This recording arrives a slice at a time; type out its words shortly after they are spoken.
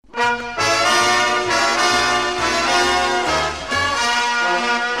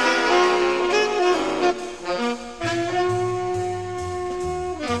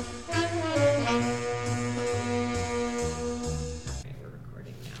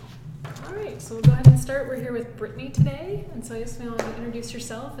So we'll go ahead and start. We're here with Brittany today, and so I just want to introduce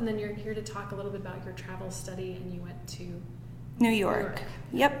yourself, and then you're here to talk a little bit about your travel study, and you went to New York.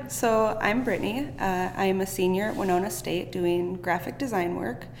 Yep. So I'm Brittany. I am a senior at Winona State doing graphic design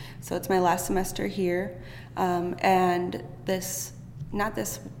work. So it's my last semester here, and not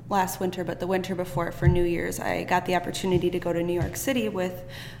this last winter, but the winter before for New Year's, I got the opportunity to go to New York City with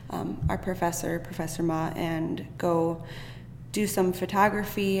our professor, Professor Ma, and go do some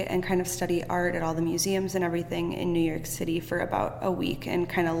photography and kind of study art at all the museums and everything in New York City for about a week and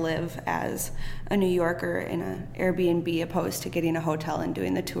kind of live as a New Yorker in an Airbnb opposed to getting a hotel and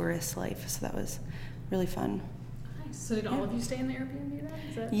doing the tourist life. So that was really fun. Nice. So did all of you stay in the Airbnb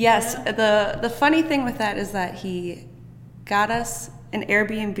then? Yes. Yeah? The funny thing with that is that he got us an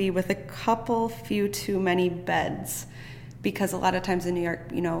Airbnb with a few too many beds, because a lot of times in New York,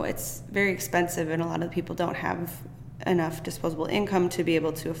 it's very expensive and a lot of people don't have enough disposable income to be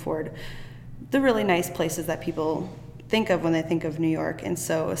able to afford the really nice places that people think of when they think of New York. And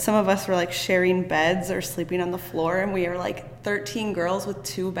so some of us were like sharing beds or sleeping on the floor, and we were like 13 girls with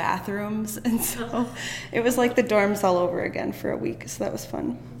 2 bathrooms. And so it was like the dorms all over again for a week. So that was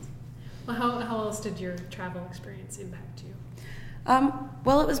fun. Well, how else did your travel experience impact you?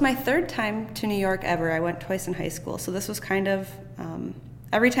 Well, it was my 3rd time to New York ever. I went twice in high school. So this was kind of,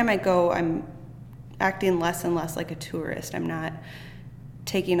 every time I go, I'm acting less and less like a tourist. I'm not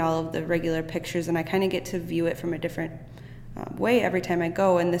taking all of the regular pictures, and I kind of get to view it from a different way every time I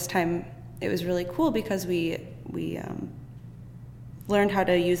go. And this time it was really cool because we learned how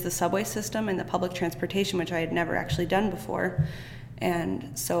to use the subway system and the public transportation, which I had never actually done before.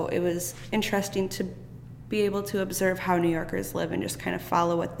 And so it was interesting to be able to observe how New Yorkers live and just kind of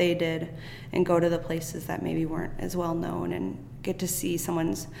follow what they did and go to the places that maybe weren't as well known and get to see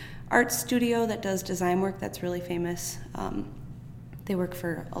someone's art studio that does design work that's really famous. They work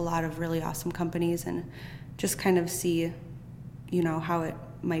for a lot of really awesome companies, and just kind of see, how it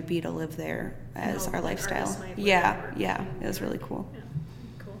might be to live there as our lifestyle. Yeah, it was really cool. Yeah,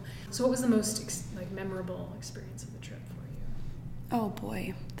 cool. So what was the most memorable experience of the trip for you? Oh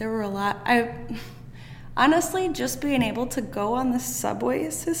boy, there were a lot. Honestly, just being able to go on the subway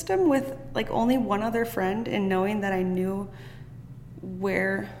system with only one other friend, and knowing that I knew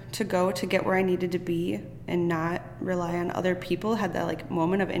where to go to get where I needed to be and not rely on other people, had that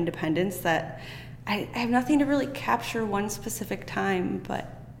moment of independence that I have nothing to really capture one specific time,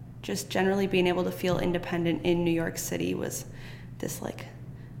 but just generally being able to feel independent in New York City was this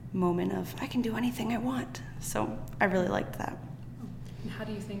moment of I can do anything I want. So I really liked that. And how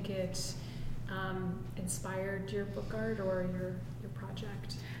do you think it inspired your book art or your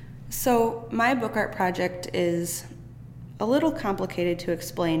project? So my book art project is a little complicated to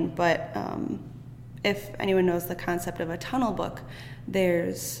explain, but if anyone knows the concept of a tunnel book,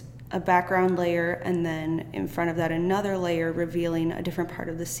 there's a background layer, and then in front of that another layer revealing a different part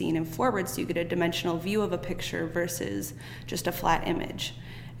of the scene and forward, so you get a dimensional view of a picture versus just a flat image.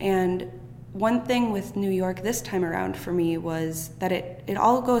 And one thing with New York this time around for me was that it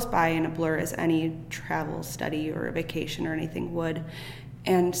all goes by in a blur, as any travel study or a vacation or anything would.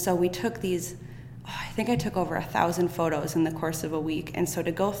 And so we took these, I think I took over 1,000 photos in the course of a week. And so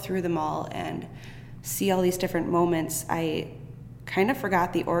to go through them all and see all these different moments, I kind of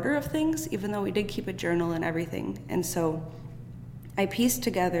forgot the order of things, even though we did keep a journal and everything. And so I pieced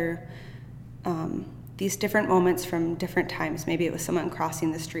together these different moments from different times. Maybe it was someone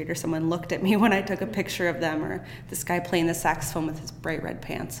crossing the street, or someone looked at me when I took a picture of them, or this guy playing the saxophone with his bright red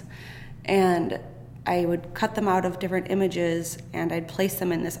pants. And I would cut them out of different images, and I'd place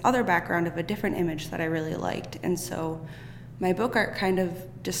them in this other background of a different image that I really liked. And so my book art kind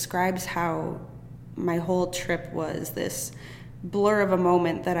of describes how my whole trip was this blur of a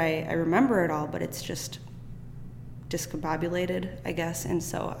moment that I remember it all, but it's just discombobulated, I guess. And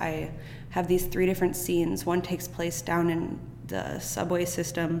so I have these 3 different scenes. One takes place down in the subway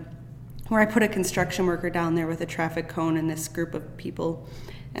system, where I put a construction worker down there with a traffic cone and this group of people.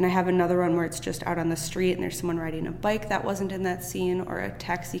 And I have another one where it's just out on the street and there's someone riding a bike that wasn't in that scene, or a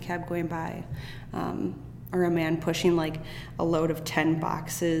taxi cab going by, or a man pushing a load of 10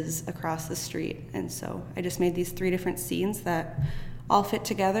 boxes across the street. And so I just made these 3 different scenes that all fit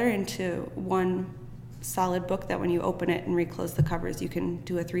together into one solid book that when you open it and reclose the covers, you can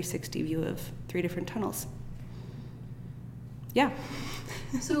do a 360 view of 3 different tunnels. Yeah.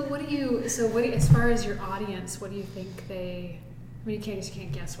 So as far as your audience, what do you think you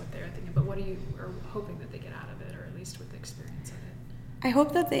can't guess what they're thinking, but what are you hoping that they get out of it, or at least with the experience of it? I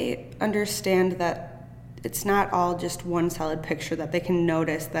hope that they understand that it's not all just one solid picture, that they can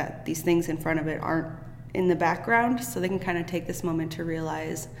notice that these things in front of it aren't in the background, so they can kind of take this moment to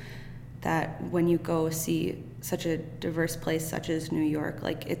realize that when you go see such a diverse place such as New York,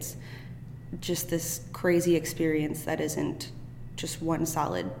 like it's just this crazy experience that isn't just one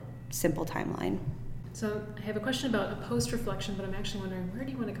solid, simple timeline. So I have a question about a post-reflection, but I'm actually wondering, where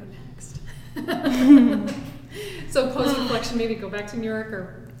do you want to go next? So post-reflection, maybe go back to New York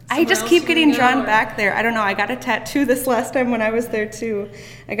or I just keep getting drawn back there. I don't know. I got a tattoo this last time when I was there too.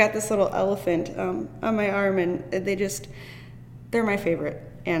 I got this little elephant on my arm, and they're my favorite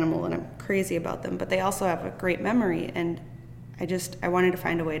animal, and I'm crazy about them. But they also have a great memory, and I wanted to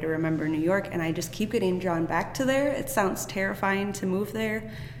find a way to remember New York, and I just keep getting drawn back to there. It sounds terrifying to move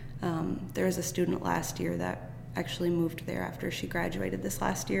there. There was a student last year that actually moved there after she graduated this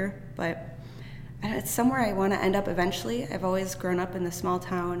last year, but it's somewhere I want to end up eventually. I've always grown up in the small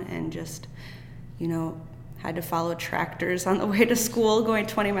town and just, had to follow tractors on the way to school going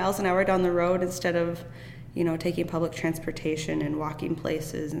 20 miles an hour down the road instead of, taking public transportation and walking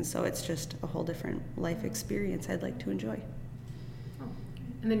places. And so it's just a whole different life experience I'd like to enjoy. Oh.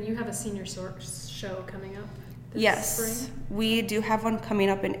 And then you have a senior show coming up this Yes, spring? We do have one coming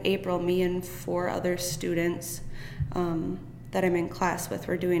up in April, me and 4 other students. That I'm in class with.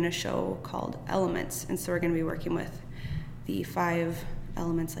 We're doing a show called Elements, and so we're going to be working with the 5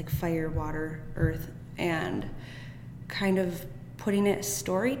 elements like fire, water, earth, and kind of putting a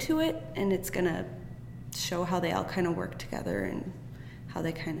story to it, and it's going to show how they all kind of work together and how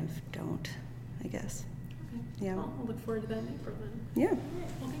they kind of don't, I guess. Okay. Yeah. Well, I'll look forward to that in April then. Yeah. All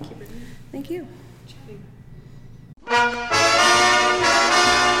right. Well, thank you, Brittany. Thank you. Chatting.